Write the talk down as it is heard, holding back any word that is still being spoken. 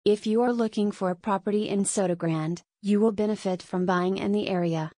If you are looking for a property in Sotogrande, you will benefit from buying in the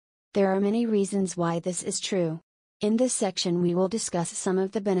area. There are many reasons why this is true. In this section we will discuss some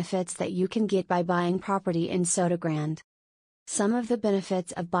of the benefits that you can get by buying property in Sotogrande. Some of the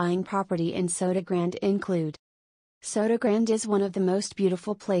benefits of buying property in Sotogrande include: Sotogrande is one of the most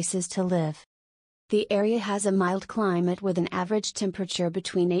beautiful places to live. The area has a mild climate with an average temperature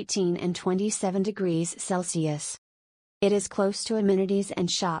between 18 and 27 degrees Celsius. It is close to amenities and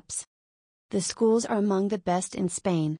shops. The schools are among the best in Spain.